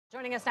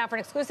Joining us now for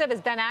an exclusive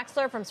is Ben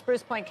Axler from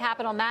Spruce Point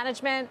Capital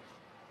Management.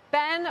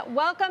 Ben,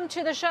 welcome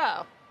to the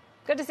show.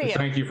 Good to see you.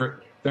 Thank you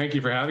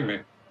for having me.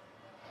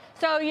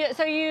 So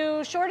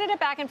you shorted it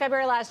back in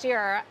February last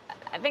year.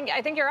 I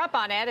think you're up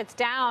on it. It's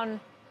down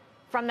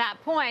from that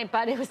point,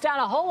 but it was down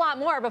a whole lot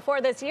more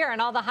before this year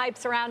and all the hype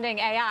surrounding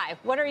AI.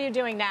 What are you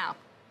doing now?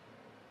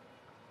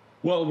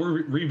 Well,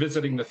 we're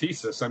revisiting the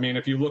thesis. I mean,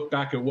 if you look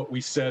back at what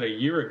we said a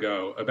year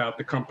ago about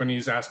the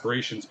company's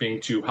aspirations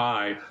being too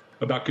high,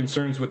 about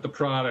concerns with the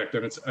product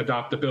and its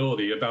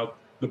adoptability, about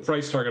the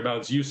price target, about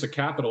its use of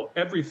capital,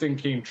 everything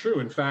came true.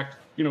 In fact,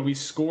 we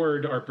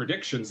scored our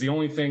predictions. The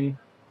only thing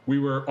we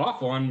were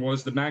off on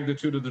was the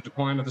magnitude of the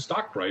decline of the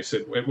stock price.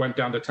 It went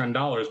down to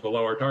 $10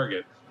 below our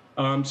target.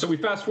 So we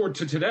fast forward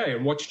to today,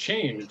 and what's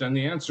changed? And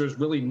the answer is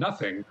really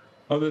nothing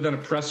other than a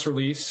press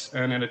release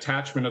and an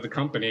attachment of the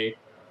company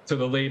to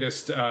the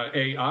latest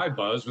AI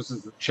buzz, which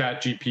is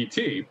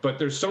ChatGPT. But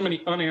there's so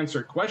many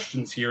unanswered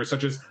questions here,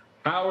 such as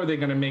how are they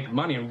going to make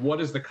money and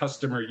what is the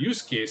customer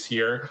use case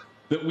here,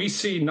 that we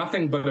see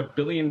nothing but a $1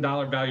 billion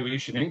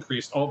valuation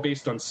increase, all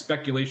based on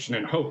speculation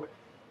and hope.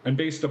 And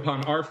based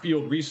upon our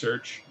field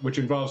research, which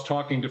involves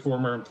talking to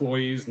former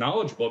employees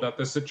knowledgeable about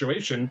this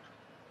situation,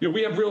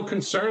 we have real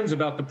concerns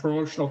about the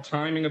promotional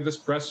timing of this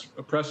press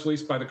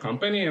release by the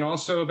company, and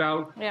also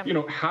about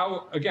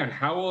how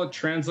will it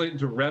translate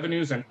into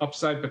revenues and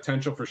upside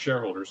potential for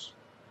shareholders.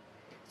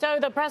 So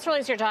the press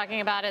release you're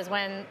talking about is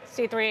when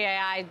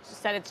C3.ai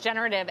said its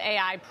generative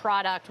AI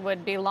product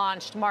would be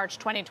launched March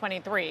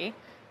 2023,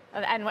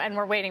 and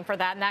we're waiting for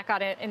that, and that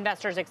got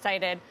investors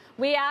excited.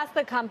 We asked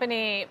the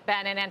company,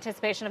 Ben, in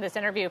anticipation of this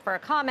interview, for a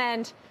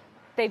comment.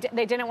 They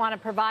didn't want to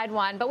provide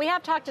one, but we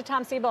have talked to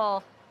Tom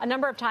Siebel a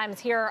number of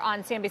times here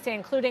on CNBC,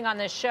 including on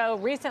this show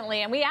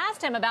recently, and we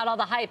asked him about all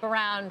the hype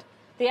around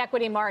the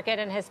equity market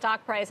and his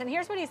stock price, and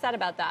here's what he said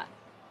about that.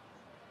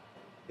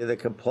 The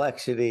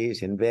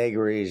complexities and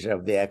vagaries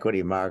of the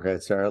equity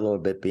markets are a little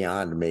bit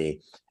beyond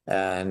me,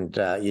 and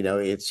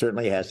it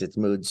certainly has its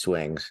mood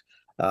swings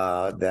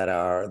that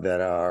are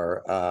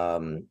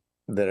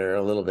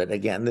a little bit.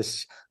 Again,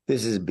 this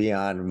is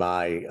beyond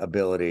my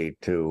ability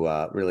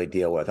to really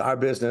deal with. Our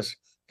business,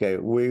 okay,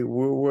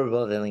 we're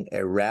building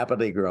a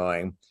rapidly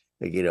growing,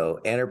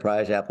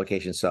 enterprise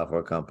application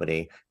software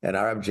company, and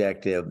our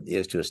objective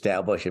is to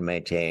establish and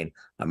maintain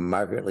a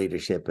market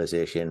leadership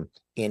position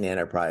in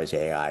enterprise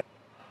AI.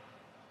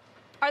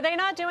 Are they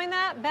not doing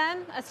that,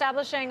 Ben?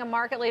 Establishing a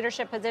market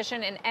leadership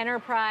position in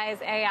enterprise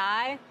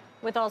AI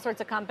with all sorts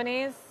of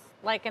companies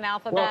like an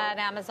Alphabet,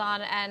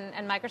 Amazon,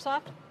 and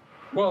Microsoft?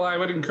 Well, I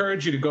would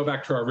encourage you to go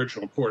back to our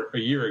original report a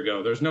year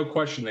ago. There's no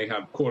question they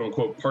have quote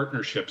unquote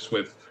partnerships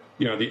with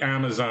the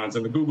Amazons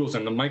and the Googles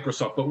and the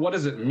Microsoft. But what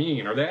does it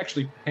mean? Are they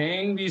actually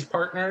paying these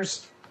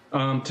partners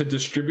to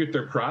distribute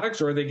their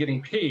products, or are they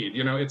getting paid?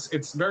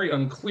 It's very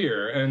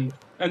unclear.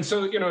 And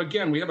so,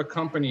 again, we have a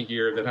company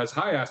here that has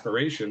high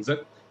aspirations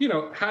that,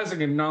 has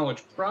an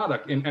acknowledged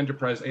product in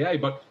enterprise AI,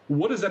 but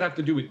what does that have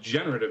to do with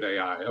generative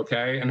AI,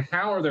 okay? And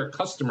how are their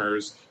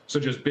customers,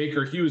 such as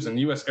Baker Hughes and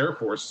the U.S. Air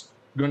Force,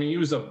 going to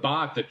use a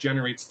bot that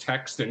generates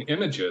text and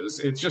images?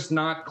 It's just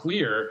not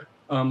clear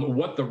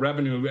what the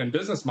revenue and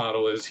business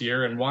model is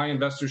here and why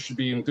investors should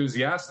be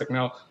enthusiastic.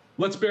 Now,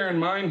 let's bear in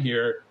mind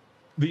here,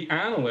 the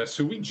analysts,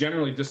 who we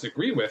generally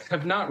disagree with,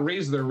 have not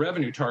raised their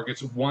revenue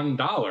targets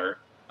 $1.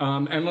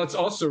 And let's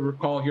also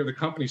recall here the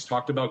company's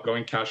talked about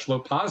going cash flow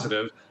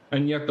positive,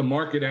 and yet the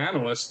market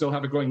analysts still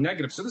have it going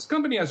negative. So this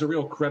company has a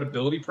real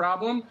credibility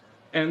problem,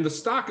 and the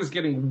stock is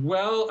getting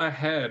well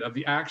ahead of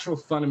the actual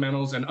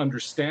fundamentals and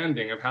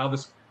understanding of how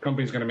this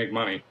company is going to make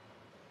money.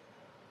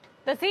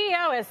 The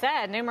CEO has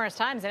said numerous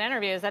times in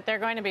interviews that they're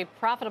going to be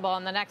profitable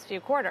in the next few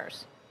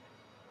quarters.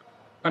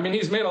 I mean,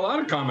 he's made a lot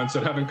of comments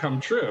that haven't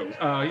come true.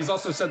 He's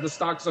also said the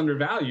stock's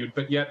undervalued,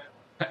 but yet,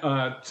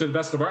 to the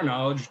best of our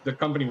knowledge, the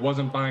company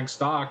wasn't buying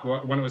stock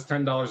when it was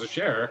 $10 a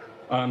share.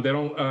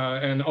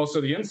 And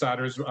also the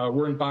insiders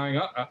weren't buying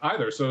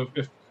either. So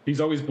if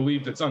he's always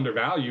believed it's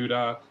undervalued,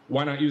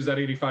 why not use that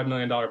 $85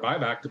 million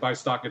buyback to buy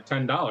stock at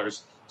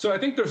 $10? So I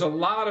think there's a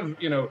lot of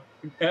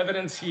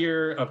evidence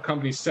here of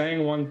companies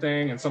saying one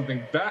thing and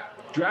something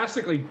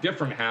drastically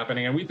different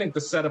happening. And we think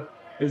the setup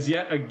is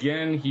yet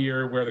again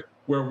here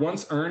where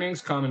once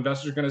earnings come,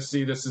 investors are going to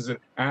see this as an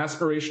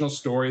aspirational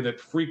story that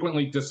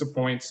frequently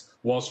disappoints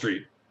Wall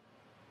Street.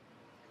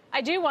 I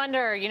do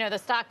wonder, the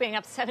stock being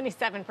up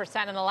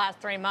 77% in the last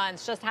 3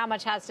 months, just how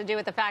much has to do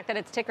with the fact that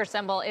its ticker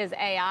symbol is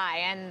AI,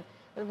 and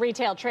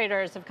retail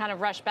traders have kind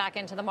of rushed back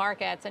into the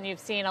markets, and you've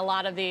seen a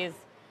lot of these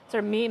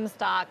sort of meme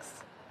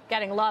stocks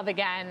getting love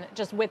again,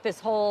 just with this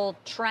whole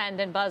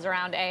trend and buzz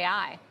around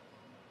AI.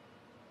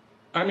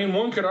 I mean,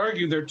 one could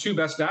argue their two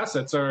best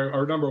assets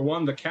are number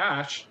one, the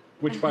cash,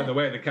 which, by the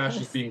way, the cash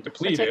is being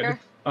depleted,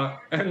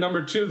 and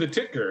number two, the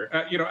ticker.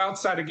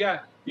 Outside of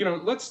that,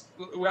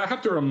 I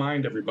have to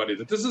remind everybody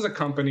that this is a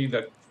company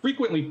that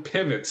frequently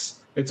pivots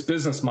its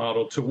business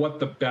model to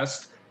what the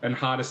best and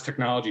hottest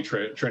technology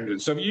trend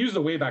is. So if you use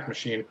the Wayback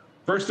Machine,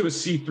 first it was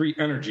C3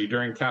 Energy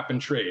during cap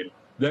and trade.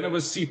 Then it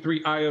was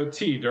C3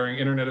 IoT during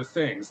Internet of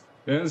Things.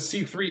 And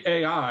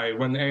C3.ai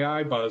when the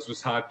AI buzz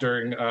was hot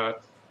during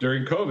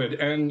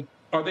COVID. And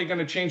are they going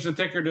to change the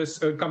ticker to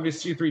company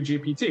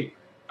C3GPT?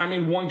 I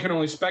mean, one can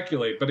only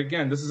speculate. But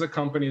again, this is a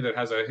company that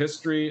has a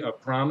history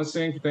of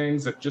promising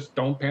things that just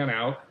don't pan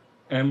out.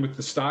 And with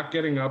the stock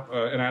getting up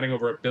and adding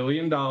over $1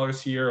 billion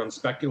here on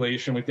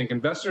speculation, we think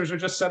investors are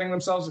just setting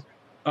themselves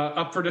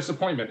up for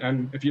disappointment.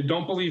 And if you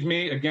don't believe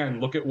me, again,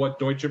 look at what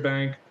Deutsche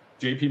Bank,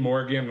 JP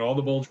Morgan, and all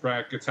the bulge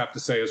brackets have to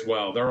say as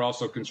well. They're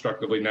also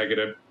constructively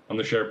negative on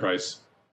the share price.